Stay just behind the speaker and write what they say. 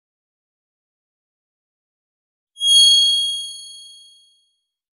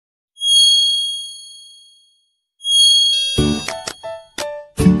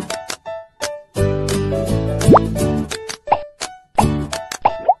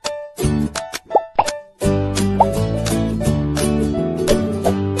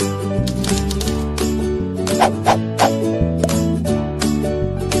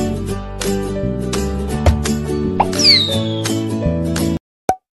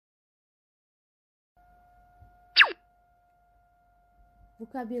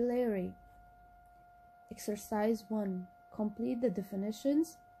Vocabulary. Exercise 1. Complete the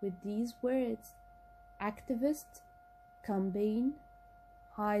definitions with these words: activist, campaign,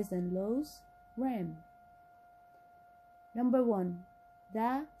 highs and lows, RAM. Number 1.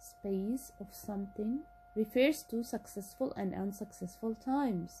 The space of something refers to successful and unsuccessful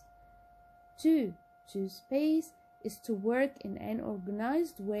times. 2. To space is to work in an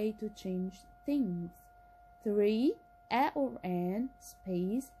organized way to change things. 3. A or an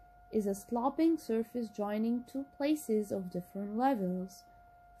space is a sloping surface joining two places of different levels.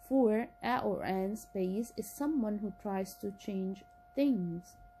 4. A or an space is someone who tries to change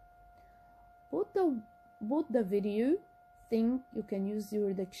things. Pause the video, think. You can use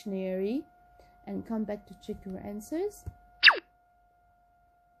your dictionary and come back to check your answers.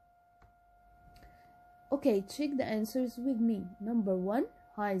 Okay, check the answers with me. Number 1,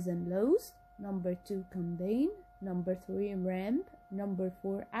 highs and lows. Number 2, campaign. Number 3, ramp. Number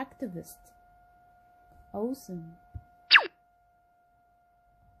 4, activist. Awesome.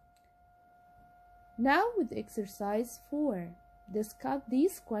 Now with exercise 4, discuss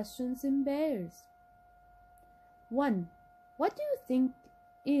these questions in pairs. 1. What do you think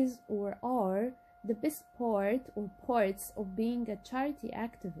is or are the best part or parts of being a charity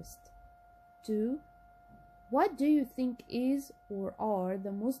activist? 2. What do you think is or are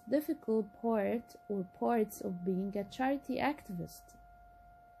the most difficult part or parts of being a charity activist?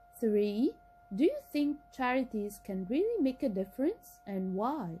 3. Do you think charities can really make a difference and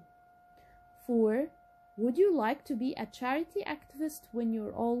why? 4. Would you like to be a charity activist when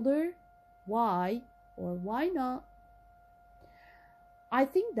you're older? Why or why not? I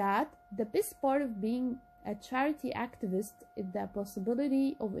think that the best part of being a charity activist is the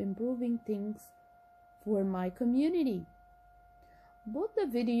possibility of improving things for my community. Pause the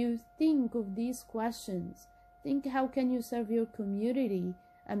video, think of these questions. Think, how can you serve your community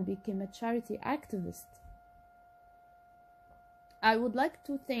and become a charity activist? I would like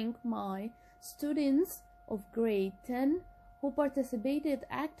to thank my students of grade 10 who participated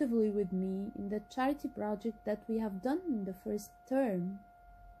actively with me in the charity project that we have done in the first term.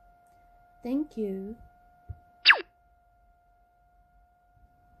 Thank you.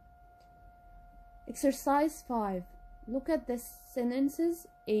 Exercise 5. Look at the sentences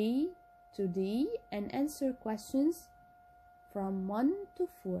A to D and answer questions from 1 to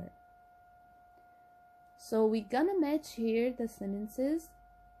 4. So we're gonna match here the sentences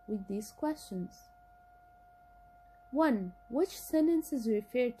with these questions. 1. Which sentences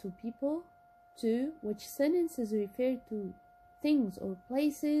refer to people? 2. Which sentences refer to things or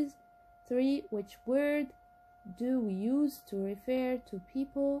places? 3. Which word do we use to refer to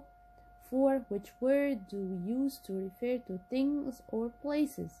people? 4. Which word do we use to refer to things or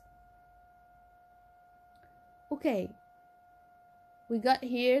places? Okay, we got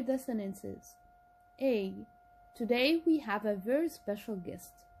here the sentences. A. Today we have a very special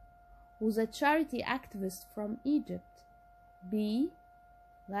guest who's a charity activist from Egypt. B.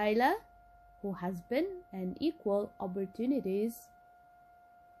 Laila, who has been an equal opportunities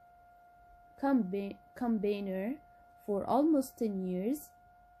campaigner for almost 10 years,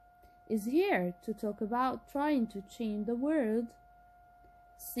 is here to talk about trying to change the world.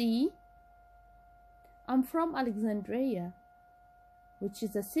 C. I'm from Alexandria, which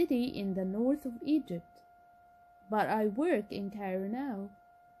is a city in the north of Egypt, but I work in Cairo now.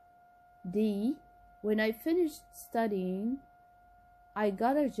 D. When I finished studying, I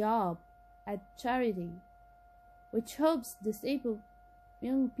got a job at charity, which helps disabled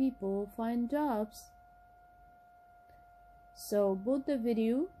young people find jobs. So pause the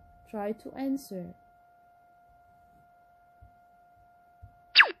video, try to answer.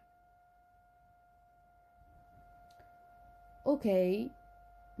 Okay,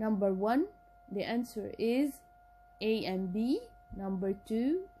 number 1, the answer is A and B. Number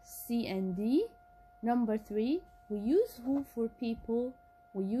 2, C and D. Number 3, we use who for people,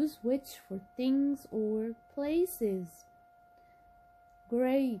 we use which for things or places.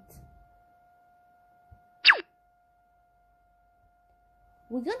 Great.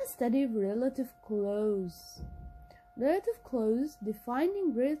 We're gonna study relative clause. Relative clause,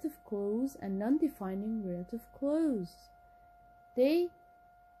 defining relative clause and non-defining relative clause. They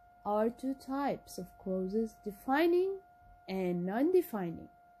are two types of clauses: defining and non-defining.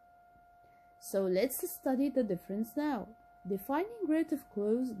 So let's study the difference now. Defining relative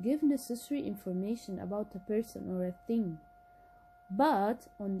clause give necessary information about a person or a thing. But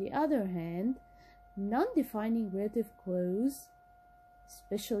on the other hand, non-defining relative clause,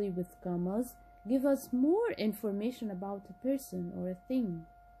 especially with commas, give us more information about a person or a thing.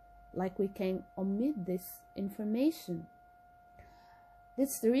 Like we can omit this information.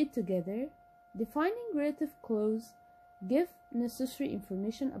 Let's read together. Defining relative clause give necessary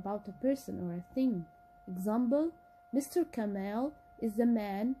information about a person or a thing. Example, Mr. Kamal is the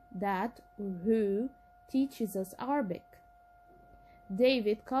man that or who teaches us Arabic.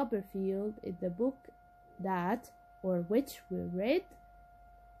 David Copperfield is the book that or which we read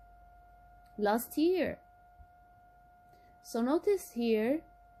last year. So notice here,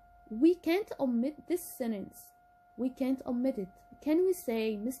 we can't omit this sentence. We can't omit it. Can we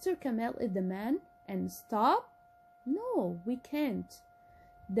say Mr. Kamal is the man and stop? No, we can't.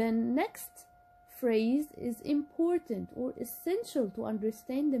 The next phrase is important or essential to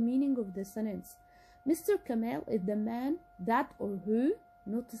understand the meaning of the sentence. Mr. Kamal is the man that or who.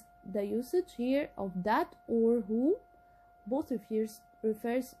 Notice the usage here of that or who. Both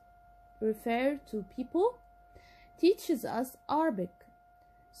refer to people. Teaches us Arabic.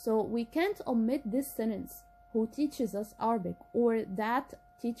 So we can't omit this sentence. Who teaches us Arabic or that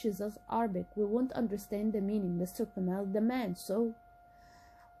teaches us Arabic. We won't understand the meaning. Mr. Kamal the man. So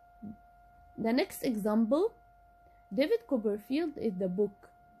the next example, David Copperfield is the book.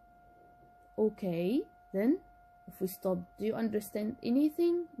 Okay, then if we stop, do you understand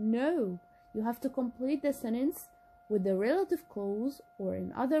anything? No. You have to complete the sentence with the relative clause, or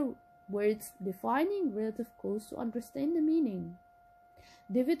in other words, defining relative clause to understand the meaning.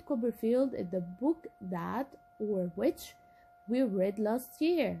 David Copperfield is the book that or which we read last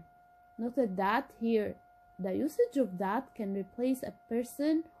year. Note that here, the usage of that can replace a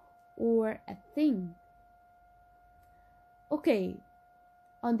person or a thing. Okay.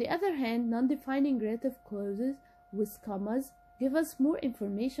 On the other hand, non-defining relative clauses with commas give us more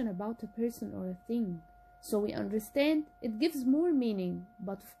information about a person or a thing. So we understand it gives more meaning,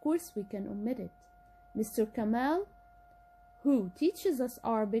 but of course we can omit it. Mr. Kamal, who teaches us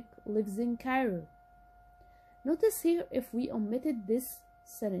Arabic, lives in Cairo. Notice here if we omitted this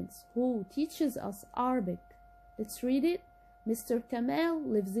sentence, who teaches us Arabic. Let's read it. Mr. Kamal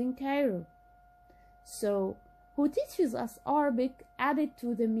lives in Cairo. So, who teaches us Arabic added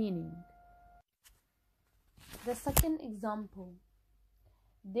to the meaning. The second example.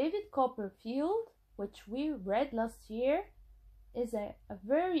 David Copperfield, which we read last year, is a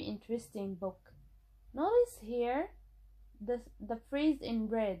very interesting book. Notice here the phrase in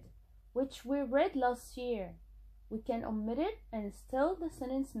red, which we read last year. We can omit it and still the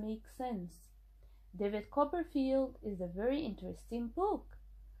sentence makes sense. David Copperfield is a very interesting book.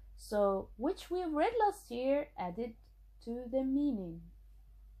 So, which we read last year added to the meaning.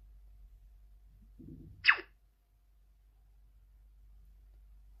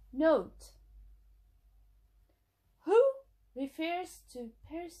 Note, who refers to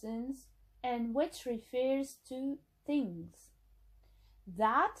persons and which refers to things.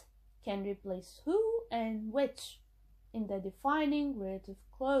 That can replace who and which in the defining relative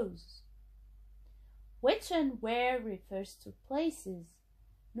clause. Which and where refers to places.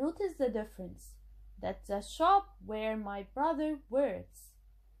 Notice the difference. That the shop where my brother works.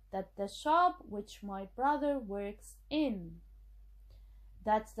 That the shop which my brother works in.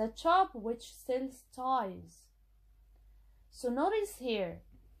 That's the shop which sells ties. So notice here,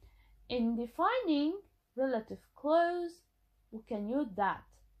 in defining relative clause, we can use that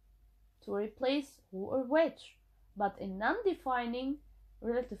to replace who or which. But in non-defining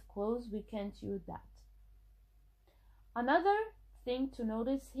relative clause, we can't use that. Another thing to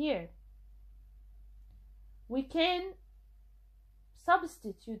notice here, we can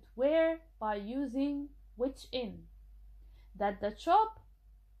substitute where by using which in. That's the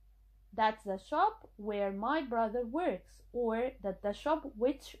shop where my brother works, or that the shop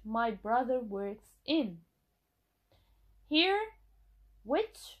which my brother works in. Here,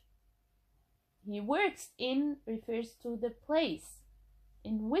 which he works in refers to the place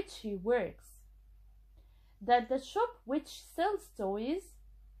in which he works. That the shop which sells toys,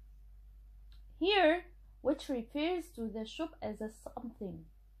 here, which refers to the shop as a something.